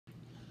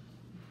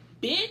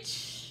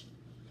Bitch,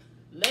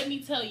 let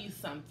me tell you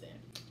something.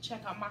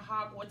 Check out my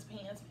Hogwarts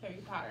pants,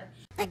 Harry Potter.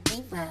 A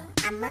diva.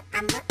 I'm a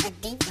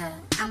diva.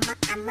 I'm a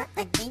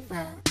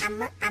diva.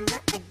 I'm a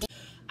diva.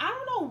 I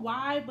don't know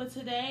why, but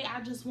today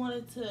I just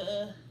wanted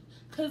to,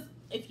 cause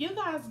if you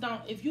guys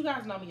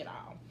know me at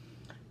all,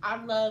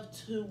 I love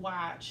to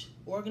watch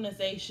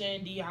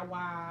organization,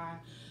 DIY,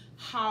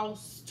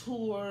 house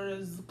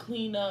tours,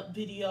 cleanup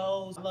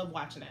videos. I love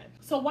watching that.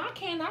 So why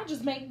can't I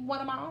just make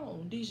one of my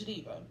own, Deja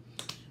Diva?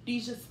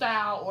 Deja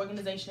style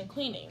organization and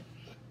cleaning.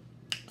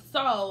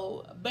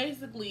 So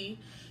basically,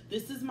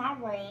 this is my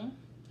room.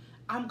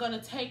 I'm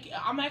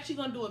actually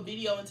gonna do a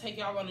video and take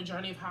y'all on a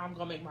journey of how I'm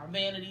gonna make my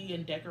vanity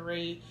and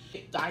decorate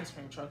the ice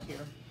cream truck here.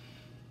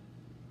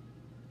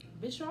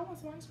 Bitch, y'all want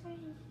some ice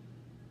cream?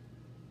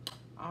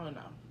 I don't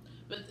know.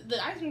 But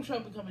the ice cream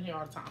truck be coming here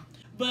all the time.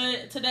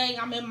 But today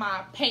I'm in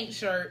my paint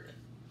shirt.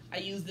 I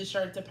used this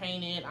shirt to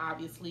paint in,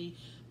 obviously,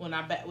 when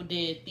I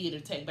did theater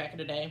tech back in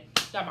the day.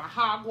 Got my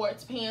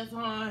Hogwarts pants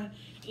on,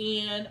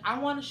 and I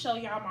want to show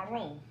y'all my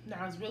room.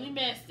 Now, it's really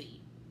messy.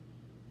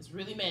 It's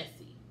really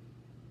messy.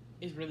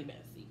 It's really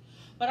messy.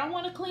 But I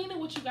want to clean it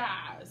with you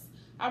guys.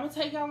 I'm going to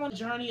take y'all on a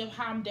journey of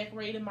how I'm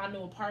decorating my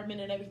new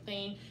apartment and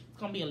everything. It's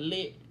going to be a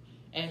lit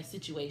ass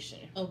situation.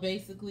 So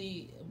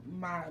basically,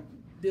 my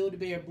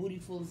Build-A-Bear booty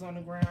full is on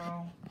the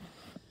ground.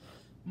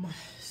 My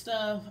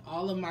stuff,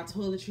 all of my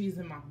toiletries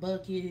in my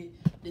bucket.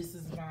 This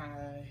is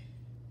my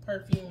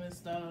perfume and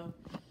stuff.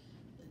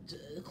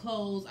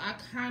 Clothes, I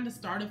kind of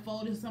started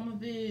folding some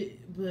of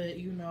it, but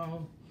you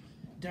know,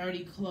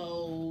 dirty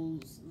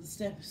clothes,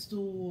 step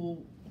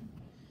stool,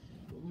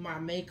 my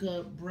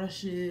makeup,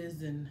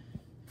 brushes, and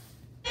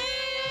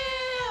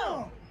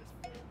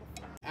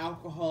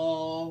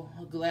alcohol,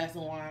 a glass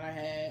of wine I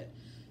had.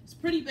 It's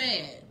pretty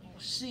bad.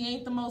 She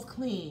ain't the most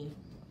clean,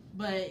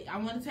 but I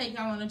want to take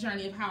y'all on a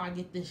journey of how I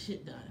get this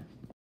shit done.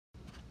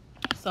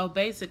 So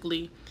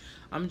basically,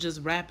 I'm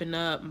just wrapping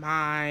up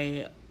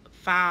my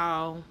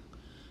file,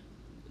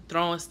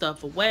 throwing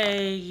stuff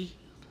away,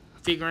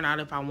 figuring out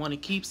if I want to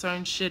keep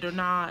certain shit or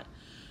not,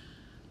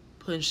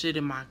 putting shit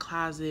in my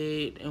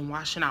closet, and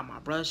washing out my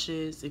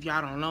brushes. If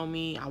y'all don't know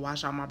me, I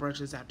wash out my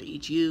brushes after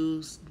each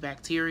use.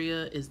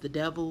 Bacteria is the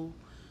devil,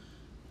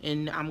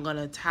 and I'm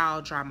gonna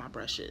towel dry my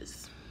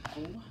brushes.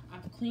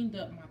 I've cleaned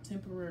up my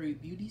temporary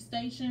beauty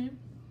station.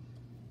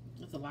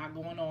 There's a lot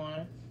going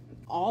on.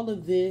 All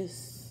of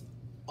this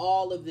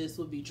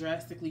will be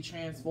drastically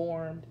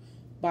transformed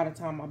by the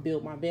time I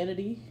build my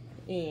vanity,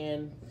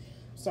 and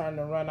I'm starting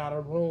to run out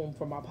of room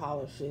for my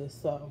polishes,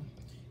 so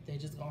they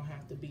just gonna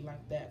have to be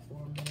like that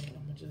for a minute.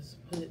 I'm gonna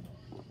just put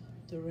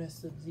the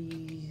rest of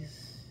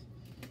these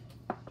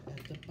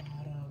at the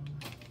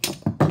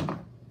bottom.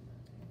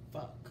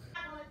 Fuck.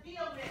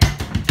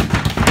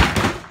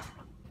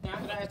 Now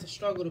that I had to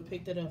struggle to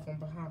pick that up from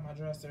behind my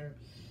dresser,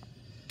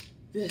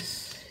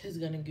 this is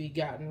gonna be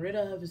gotten rid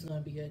of. It's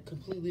gonna be a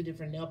completely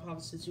different nail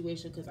polish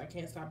situation because I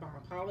can't stop buying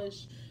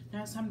polish.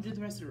 Now it's time to do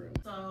the rest of the room.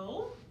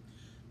 So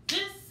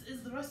this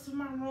is the rest of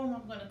my room.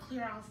 I'm gonna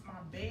clear off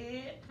my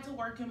bed. I have to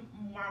work in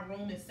my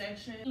room in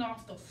sections. Clean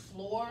off the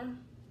floor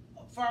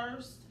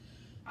first.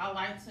 I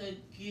like to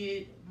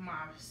get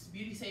my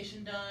beauty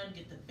station done,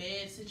 get the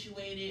bed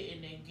situated,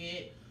 and then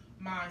get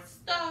my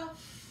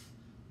stuff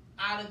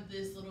out of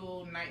this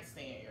little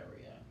nightstand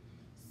area.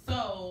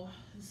 So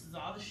this is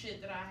all the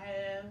shit that I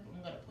have.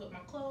 I'm gonna put my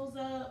clothes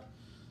up,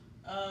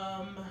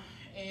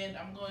 and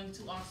I'm going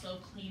to also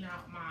clean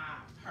out my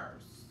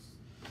purse.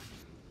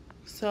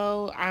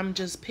 So I'm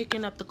just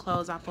picking up the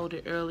clothes I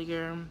folded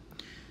earlier,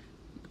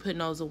 putting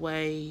those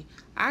away.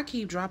 I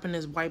keep dropping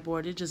this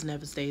whiteboard, it just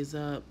never stays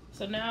up.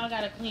 So now I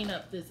gotta clean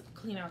out this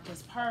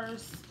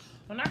purse.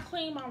 When I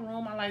clean my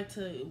room, I like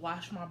to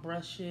wash my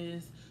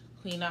brushes,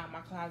 clean out my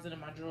closet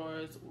and my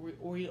drawers,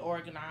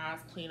 reorganize,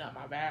 clean up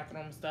my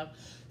bathroom and stuff.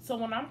 So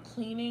when I'm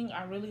cleaning,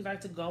 I really like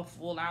to go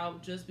full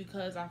out, just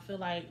because I feel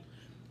like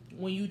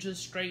when you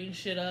just straighten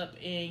shit up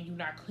and you're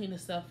not cleaning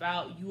stuff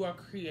out, you are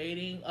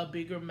creating a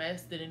bigger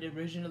mess than it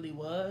originally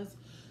was.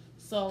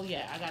 So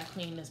yeah, I gotta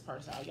clean this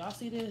purse out. Y'all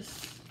see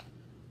this?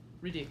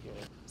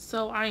 Ridiculous.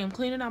 So I am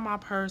cleaning out my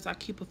purse. I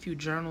keep a few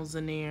journals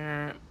in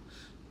there,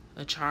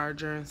 a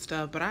charger and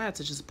stuff, but I had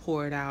to just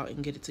pour it out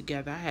and get it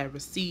together. I had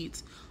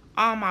receipts.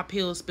 All my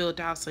pills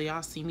spilled out, so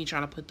y'all see me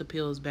trying to put the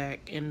pills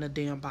back in the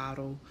damn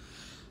bottle.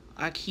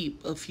 I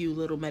keep a few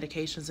little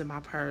medications in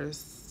my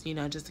purse, you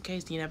know, just in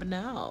case. You never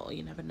know.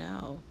 You never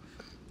know.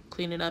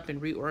 Cleaning up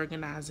and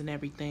reorganizing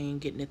everything,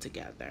 getting it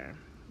together.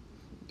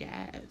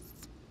 Yes.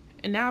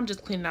 And now I'm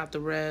just cleaning out the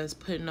rest,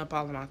 putting up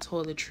all of my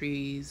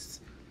toiletries,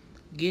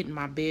 getting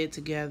my bed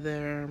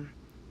together.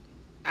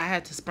 I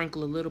had to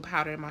sprinkle a little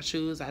powder in my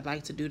shoes. I'd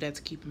like to do that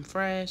to keep them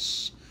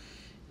fresh.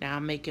 Now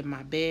I'm making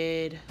my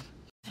bed.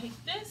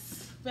 Take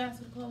this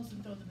basket of clothes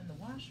and throw them in the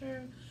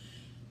washer.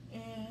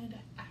 And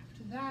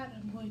after that,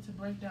 I'm going to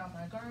break down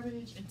my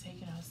garbage and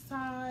take it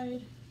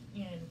outside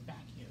and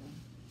vacuum.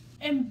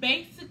 And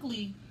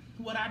basically,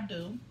 what I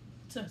do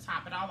to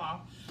top it all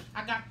off,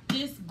 I got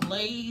this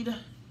Glade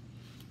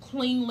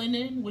clean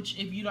linen, which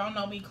if you don't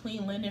know me,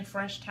 clean linen,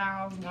 fresh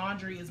towels,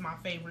 laundry is my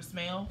favorite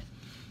smell.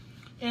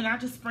 And I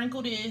just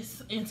sprinkle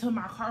this into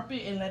my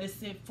carpet and let it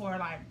sit for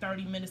like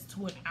 30 minutes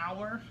to an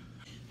hour.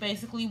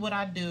 Basically what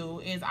I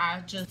do is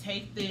I just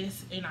take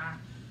this and I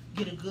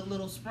get a good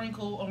little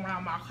sprinkle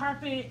around my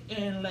carpet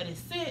and let it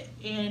sit,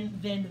 and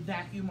then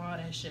vacuum all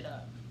that shit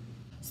up.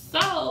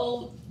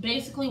 So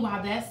basically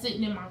while that's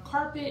sitting in my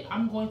carpet,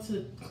 I'm going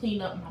to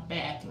clean up my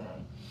bathroom.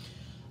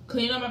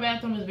 Cleaning up my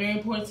bathroom is very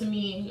important to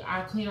me.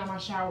 I clean out my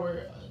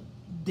shower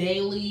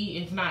daily,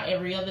 if not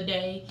every other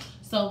day.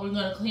 So we're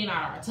gonna clean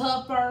out our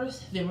tub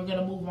first, then we're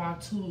gonna move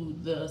on to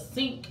the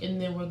sink, and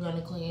then we're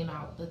gonna clean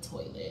out the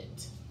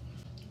toilet.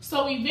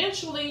 So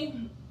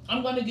eventually,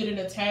 I'm gonna get an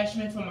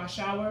attachment for my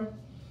shower,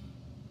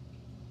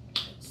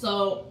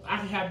 so I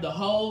can have the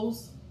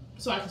hose,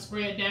 so I can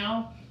spray it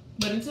down.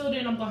 But until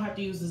then, I'm gonna have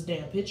to use this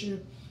damn pitcher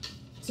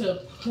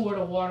to pour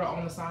the water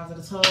on the sides of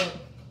the tub.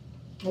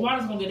 The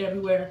water's gonna get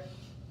everywhere.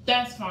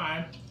 That's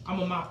fine. I'm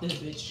gonna mop this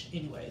bitch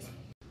anyways.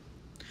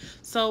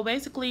 So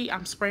basically,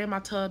 I'm spraying my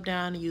tub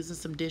down and using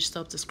some dish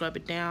soap to scrub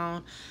it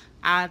down.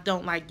 I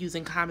don't like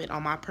using Comet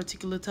on my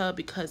particular tub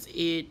because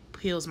it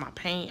peels my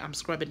paint. I'm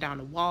scrubbing down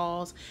the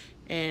walls,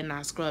 and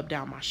I scrub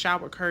down my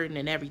shower curtain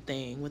and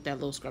everything with that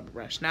little scrubber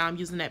brush. Now I'm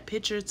using that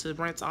pitcher to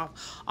rinse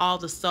off all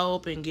the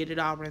soap and get it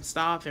all rinsed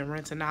off, and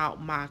rinsing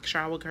out my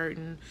shower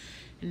curtain.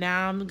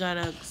 Now I'm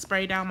gonna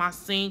spray down my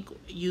sink,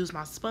 use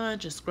my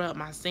sponge and scrub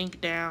my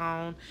sink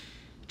down.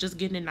 Just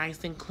getting it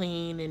nice and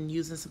clean and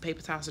using some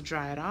paper towels to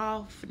dry it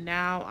off.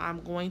 Now I'm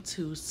going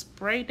to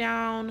spray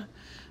down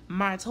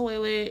my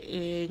toilet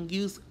and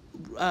use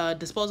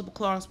disposable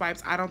Clorox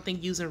wipes. I don't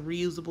think using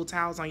reusable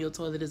towels on your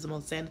toilet is the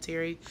most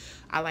sanitary.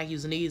 I like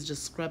using these,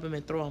 just scrub them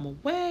and throw them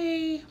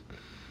away.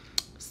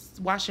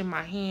 Washing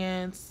my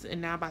hands,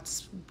 and now I'm about to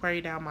spray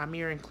down my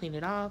mirror and clean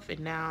it off. And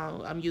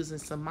now I'm using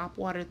some mop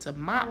water to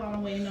mop. While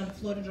I'm waiting on the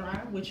floor to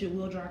dry, which it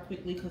will dry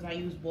quickly because I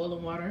use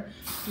boiling water.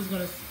 Just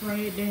gonna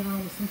spray it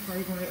down with some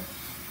fragrance.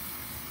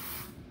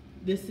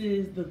 This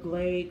is the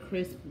Glade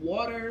Crisp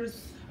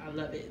Waters. I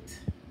love it.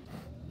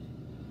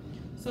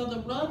 So the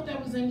rug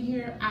that was in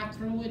here, I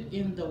threw it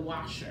in the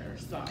washer.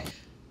 So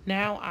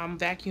now I'm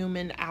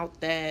vacuuming out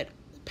that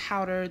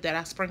powder that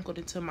I sprinkled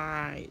into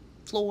my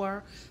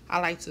floor. I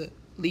like to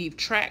leave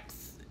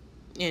tracks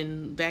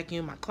and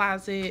vacuum my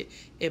closet,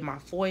 in my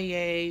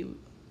foyer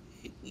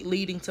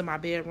leading to my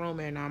bedroom,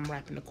 and I'm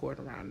wrapping the cord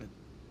around the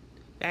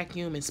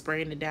vacuum and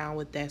spraying it down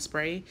with that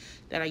spray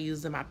that I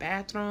used in my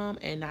bathroom.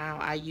 And now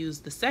I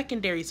use the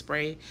secondary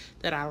spray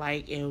that I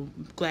like in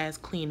glass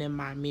cleaning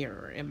my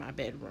mirror in my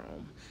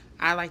bedroom.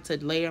 I like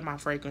to layer my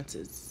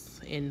fragrances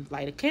and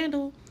light a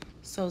candle.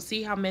 So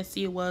see how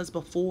messy it was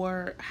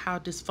before, how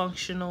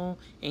dysfunctional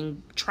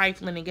and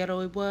trifling and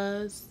ghetto it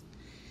was?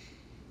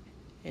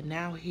 And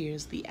now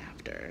here's the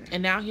after.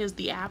 And now here's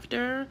the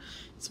after.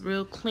 It's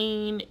real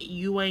clean.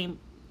 You ain't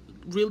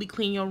really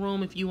clean your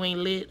room if you ain't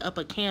lit up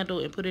a candle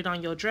and put it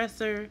on your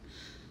dresser.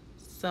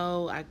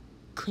 So I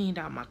cleaned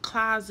out my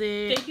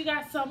closet. Thank you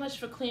guys so much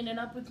for cleaning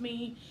up with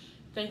me.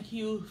 Thank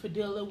you for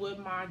dealing with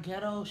my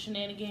ghetto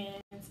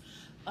shenanigans.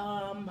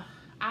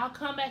 I'll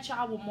come at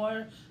y'all with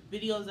more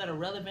videos that are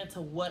relevant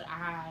to what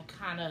I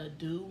kind of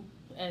do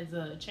as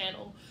a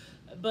channel.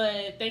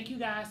 But thank you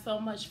guys so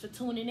much for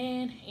tuning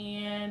in,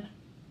 and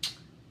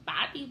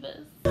bye,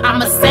 divas.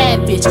 I'm a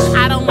savage.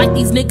 I don't like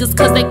these niggas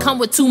cause they come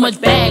with too much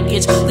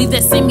baggage. Leave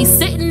that see me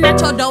sitting at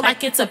your door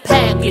like it's a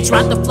package.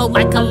 Ride the flow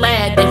like a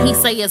lad, and he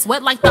say it's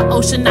wet like the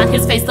ocean, not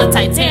his face the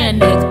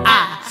Titanic.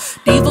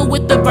 Diva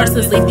with the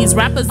verses, leave these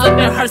rappers up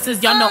in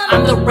hearses. Y'all know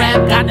I'm the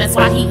rap god, that's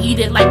why he eat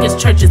it like it's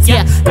churches.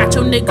 Yeah, got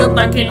your nigga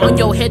lurking on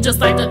your head just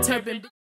like a turban.